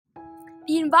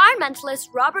The environmentalist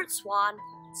Robert Swan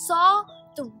saw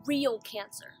the real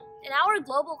cancer in our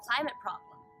global climate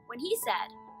problem when he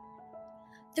said,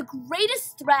 "The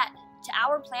greatest threat to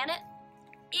our planet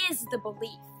is the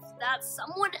belief that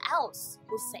someone else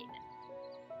will save it."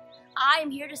 I am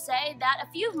here to say that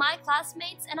a few of my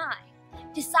classmates and I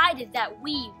decided that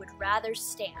we would rather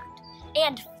stand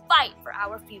and fight for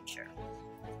our future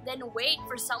than wait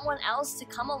for someone else to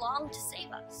come along to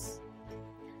save us.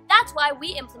 That's why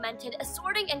we implemented a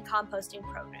sorting and composting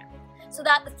program so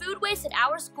that the food waste at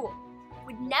our school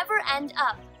would never end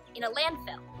up in a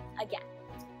landfill again.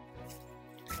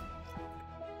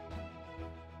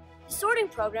 The sorting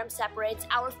program separates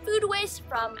our food waste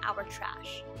from our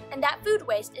trash, and that food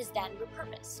waste is then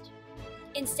repurposed.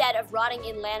 Instead of rotting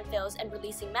in landfills and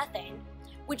releasing methane,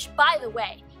 which, by the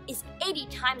way, is 80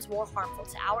 times more harmful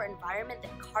to our environment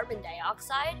than carbon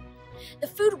dioxide, the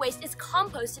food waste is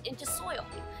composted into soil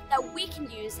that we can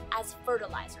use as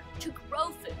fertilizer to grow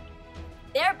food,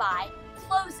 thereby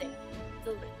closing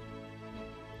the loop.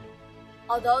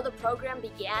 Although the program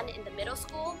began in the middle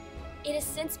school, it has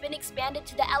since been expanded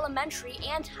to the elementary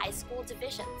and high school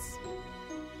divisions.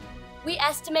 We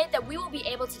estimate that we will be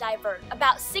able to divert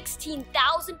about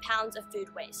 16,000 pounds of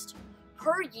food waste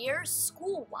per year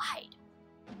school-wide.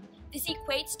 This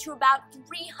equates to about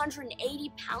 380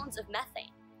 pounds of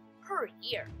methane per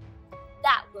year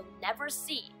that will never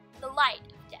see the light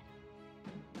of day.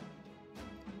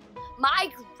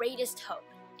 My greatest hope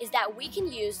is that we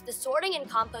can use the sorting and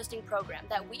composting program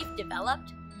that we've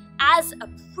developed as a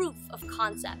proof of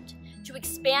concept to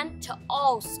expand to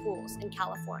all schools in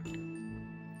California.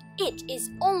 It is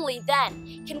only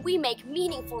then can we make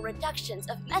meaningful reductions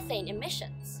of methane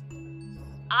emissions.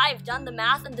 I've done the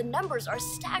math and the numbers are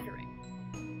staggering.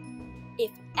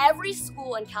 If every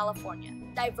school in California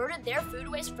diverted their food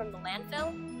waste from the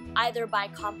landfill, either by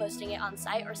composting it on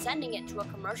site or sending it to a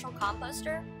commercial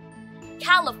composter,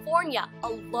 California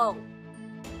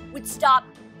alone would stop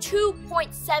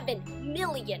 2.7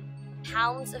 million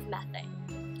pounds of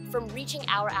methane from reaching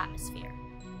our atmosphere.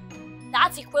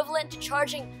 That's equivalent to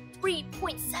charging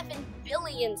 3.7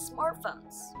 billion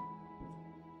smartphones.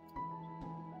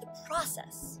 The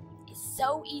process is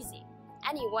so easy,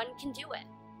 anyone can do it.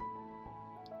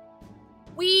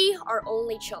 We are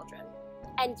only children,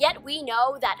 and yet we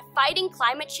know that fighting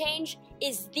climate change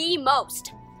is the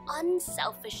most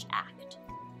unselfish act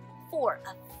for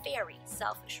a very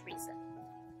selfish reason.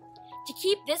 To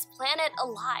keep this planet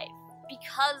alive,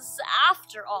 because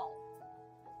after all,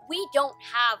 we don't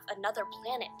have another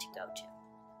planet to go to.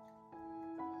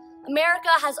 America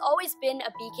has always been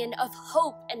a beacon of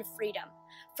hope and freedom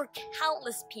for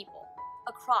countless people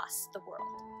across the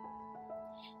world.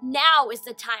 Now is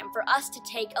the time for us to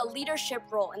take a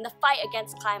leadership role in the fight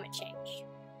against climate change.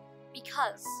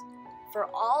 Because, for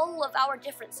all of our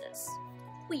differences,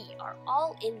 we are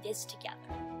all in this together,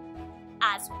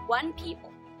 as one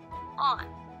people on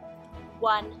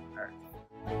one Earth.